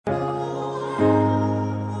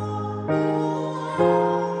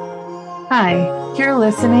Hi, you're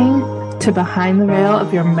listening to Behind the Veil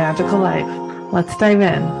of Your Magical Life. Let's dive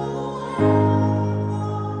in.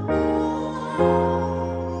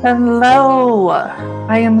 Hello,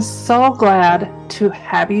 I am so glad to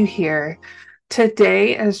have you here.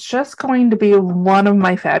 Today is just going to be one of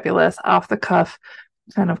my fabulous off the cuff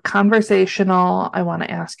kind of conversational. I want to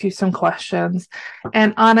ask you some questions.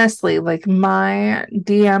 And honestly, like my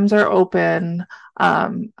DMs are open.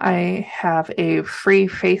 I have a free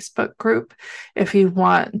Facebook group. If you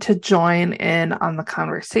want to join in on the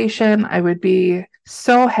conversation, I would be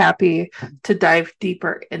so happy to dive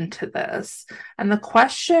deeper into this. And the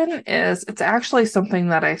question is, it's actually something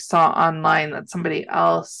that I saw online that somebody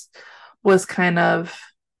else was kind of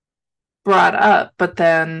brought up, but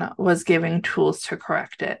then was giving tools to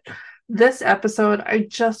correct it. This episode, I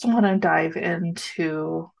just want to dive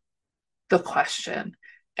into the question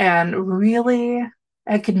and really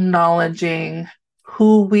acknowledging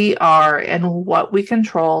who we are and what we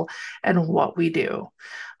control and what we do.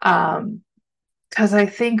 Because I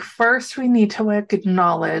think first we need to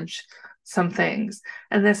acknowledge some things.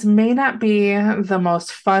 And this may not be the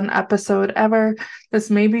most fun episode ever. This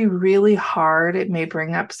may be really hard. It may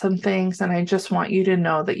bring up some things. And I just want you to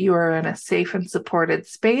know that you are in a safe and supported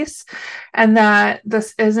space and that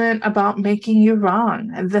this isn't about making you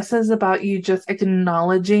wrong. And this is about you just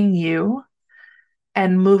acknowledging you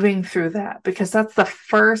and moving through that, because that's the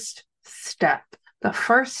first step. The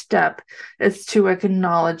first step is to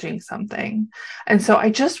acknowledging something. And so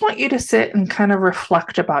I just want you to sit and kind of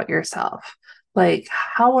reflect about yourself. Like,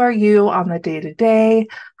 how are you on the day to day?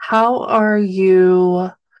 How are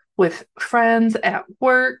you with friends at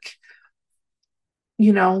work?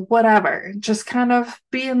 You know, whatever. Just kind of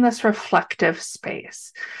be in this reflective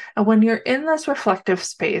space. And when you're in this reflective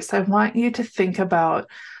space, I want you to think about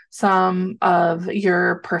some of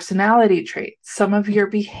your personality traits, some of your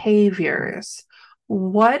behaviors.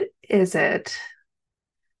 What is it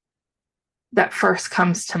that first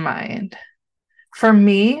comes to mind? For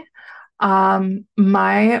me,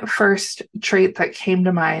 my first trait that came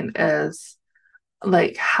to mind is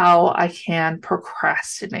like how I can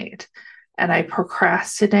procrastinate. And I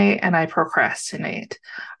procrastinate and I procrastinate.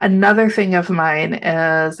 Another thing of mine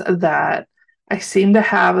is that I seem to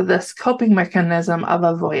have this coping mechanism of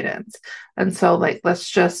avoidance. And so, like, let's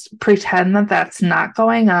just pretend that that's not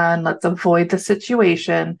going on. Let's avoid the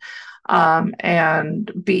situation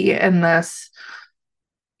and be in this,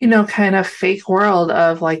 kind of fake world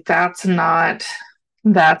of like, that's not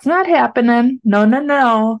happening. No, no,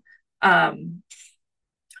 no. And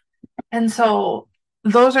so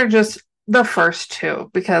those are just the first two,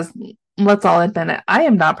 because let's all admit it, I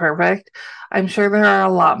am not perfect. I'm sure there are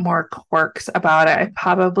a lot more quirks about it. I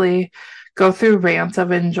probably go through rants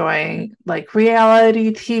of enjoying like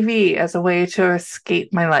reality TV as a way to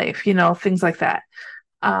escape my life, things like that.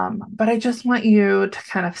 But I just want you to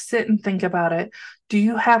kind of sit and think about it. Do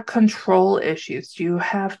you have control issues? Do you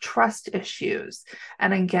have trust issues?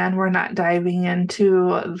 And again, we're not diving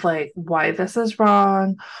into like why this is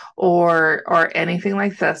wrong or anything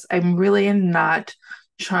like this. I'm really not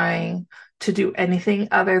trying to do anything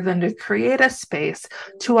other than to create a space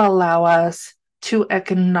to allow us to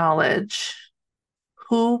acknowledge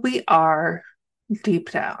who we are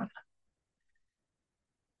deep down.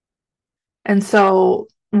 And so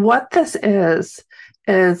what this is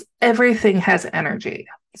everything has energy.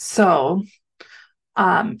 So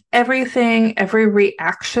everything, every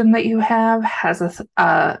reaction that you have has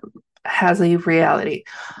a reality.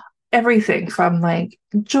 Everything from like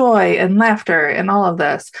joy and laughter and all of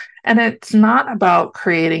this. And it's not about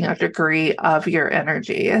creating a degree of your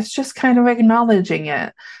energy. It's just kind of acknowledging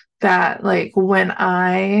it, that like when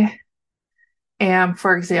I am,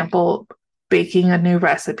 for example, baking a new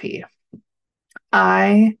recipe,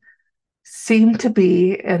 I seem to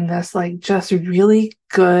be in this like just really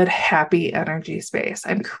good, happy energy space.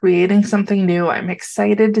 I'm creating something new. I'm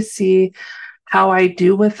excited to see how I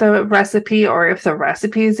do with the recipe, or if the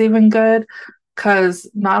recipe is even good, because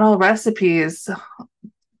not all recipes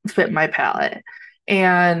fit my palate.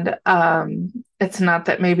 And it's not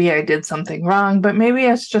that maybe I did something wrong, but maybe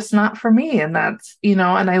it's just not for me. And that's, and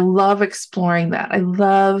I love exploring that. I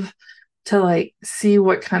love to like see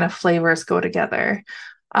what kind of flavors go together.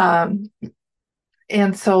 And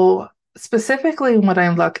so specifically when I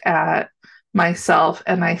look at myself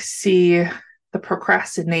and I see the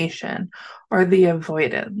procrastination or the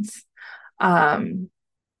avoidance,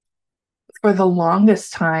 for the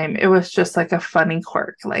longest time, it was just like a funny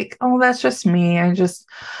quirk, like, oh, that's just me.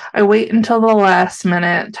 I wait until the last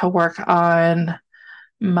minute to work on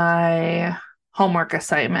my homework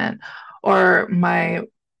assignment or my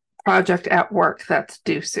project at work that's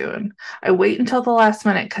due soon. I wait until the last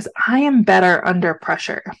minute because I am better under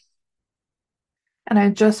pressure. And I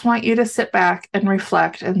just want you to sit back and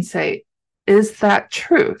reflect and say, is that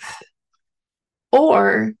truth?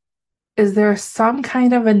 Or is there some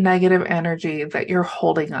kind of a negative energy that you're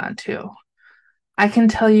holding on to? I can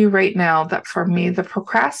tell you right now that for me, the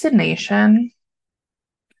procrastination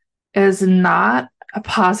is not a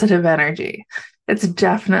positive energy. It's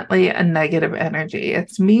definitely a negative energy.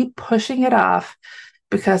 It's me pushing it off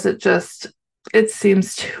because it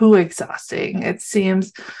seems too exhausting. It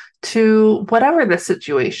seems too, whatever the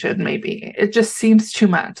situation may be, it just seems too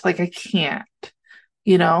much. Like I can't,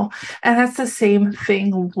 you know? And that's the same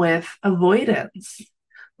thing with avoidance.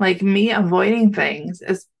 Like me avoiding things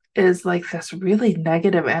is like this really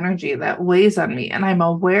negative energy that weighs on me. And I'm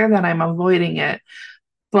aware that I'm avoiding it,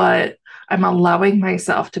 but I'm allowing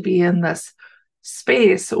myself to be in this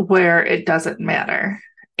space where it doesn't matter.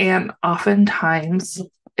 And oftentimes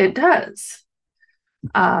it does.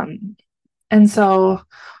 And so,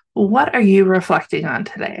 what are you reflecting on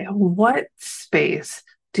today? What space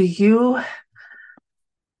do you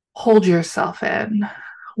hold yourself in?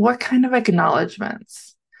 What kind of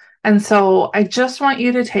acknowledgments? And so, I just want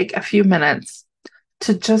you to take a few minutes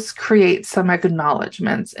to just create some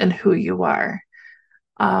acknowledgments in who you are.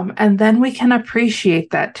 And then we can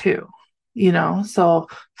appreciate that too, you know? So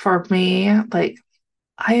for me, like,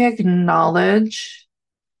 I acknowledge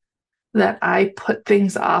that I put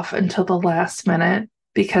things off until the last minute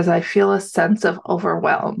because I feel a sense of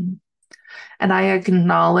overwhelm. And I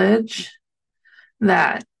acknowledge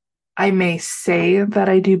that I may say that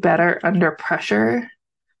I do better under pressure,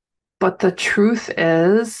 but the truth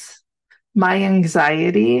is, my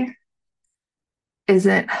anxiety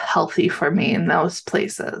isn't healthy for me in those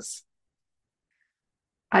places.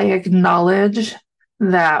 I acknowledge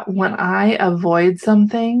that when I avoid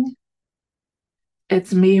something,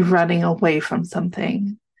 it's me running away from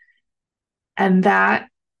something. And that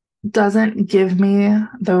doesn't give me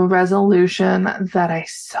the resolution that I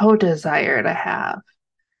so desire to have.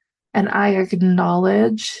 And I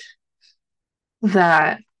acknowledge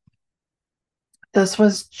that this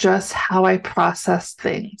was just how I processed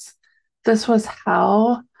things. This was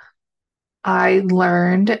how I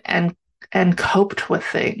learned and coped with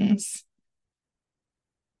things.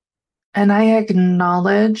 And I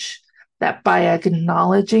acknowledge that by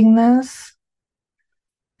acknowledging this,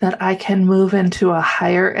 that I can move into a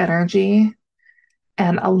higher energy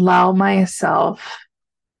and allow myself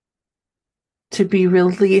to be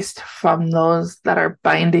released from those that are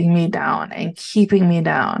binding me down and keeping me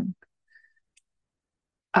down.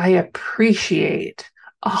 I appreciate.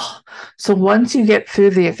 Oh, so once you get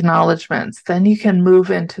through the acknowledgments, then you can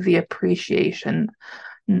move into the appreciation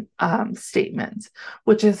statements,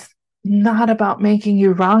 which is not about making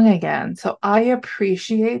you wrong again. So I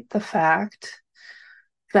appreciate the fact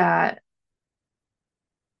that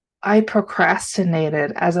I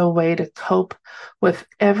procrastinated as a way to cope with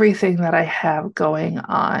everything that I have going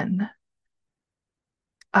on.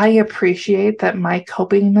 I appreciate that my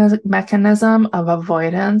coping mechanism of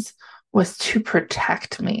avoidance was to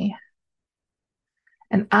protect me.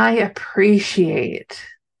 And I appreciate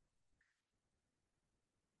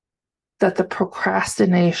that the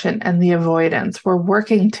procrastination and the avoidance were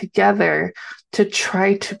working together to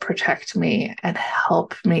try to protect me and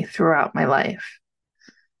help me throughout my life.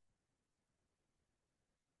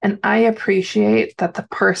 And I appreciate that the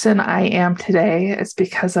person I am today is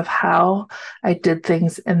because of how I did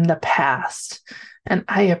things in the past. And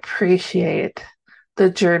I appreciate the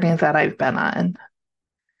journey that I've been on.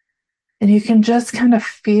 And you can just kind of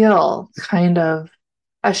feel kind of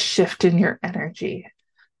a shift in your energy,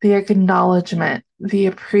 the acknowledgement, the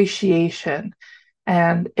appreciation.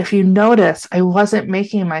 And if you notice, I wasn't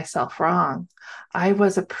making myself wrong. I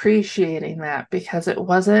was appreciating that because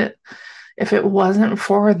if it wasn't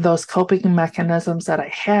for those coping mechanisms that I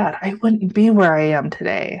had, I wouldn't be where I am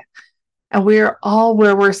today. And we're all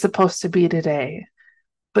where we're supposed to be today.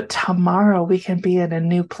 But tomorrow we can be in a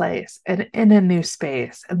new place and in a new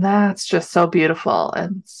space. And that's just so beautiful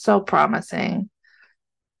and so promising.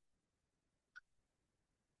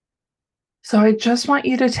 So I just want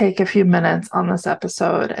you to take a few minutes on this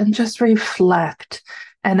episode and just reflect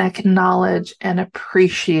and acknowledge and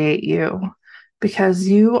appreciate you, because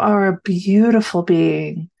you are a beautiful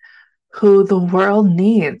being who the world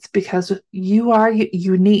needs, because you are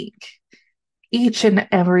unique. Each and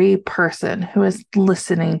every person who is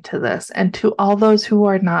listening to this, and to all those who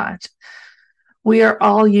are not, we are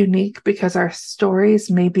all unique because our stories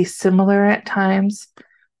may be similar at times,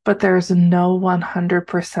 but there's no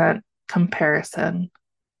 100% comparison.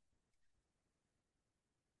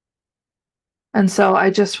 And so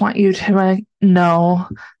I just want you to know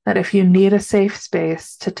that if you need a safe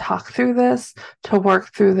space to talk through this, to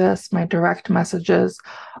work through this, my direct messages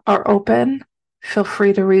are open. Feel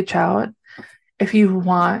free to reach out. If you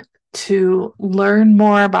want to learn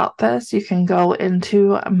more about this, you can go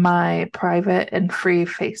into my private and free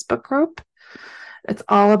Facebook group. It's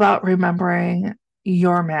all about remembering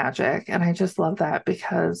your magic. And I just love that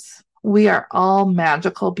because we are all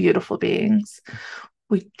magical, beautiful beings.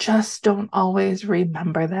 We just don't always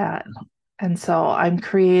remember that. And so I'm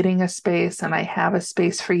creating a space, and I have a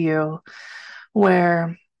space for you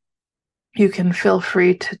where you can feel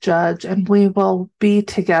free to judge, and we will be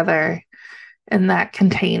together in that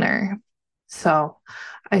container. So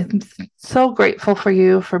I'm so grateful for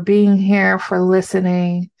you for being here, for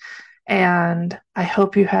listening, and I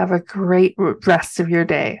hope you have a great rest of your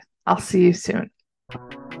day. I'll see you soon.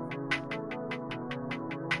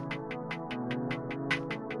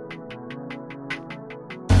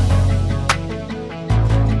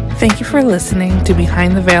 Thank you for listening to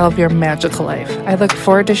Behind the Veil of Your Magical Life. I look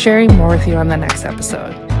forward to sharing more with you on the next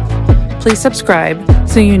episode. Please subscribe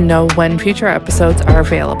so you know when future episodes are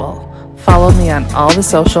available. Follow me on all the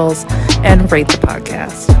socials and rate the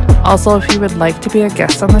podcast. Also, if you would like to be a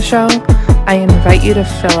guest on the show, I invite you to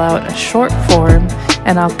fill out a short form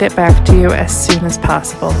and I'll get back to you as soon as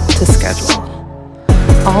possible to schedule.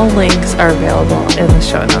 All links are available in the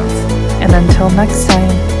show notes. And until next time,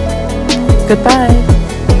 goodbye.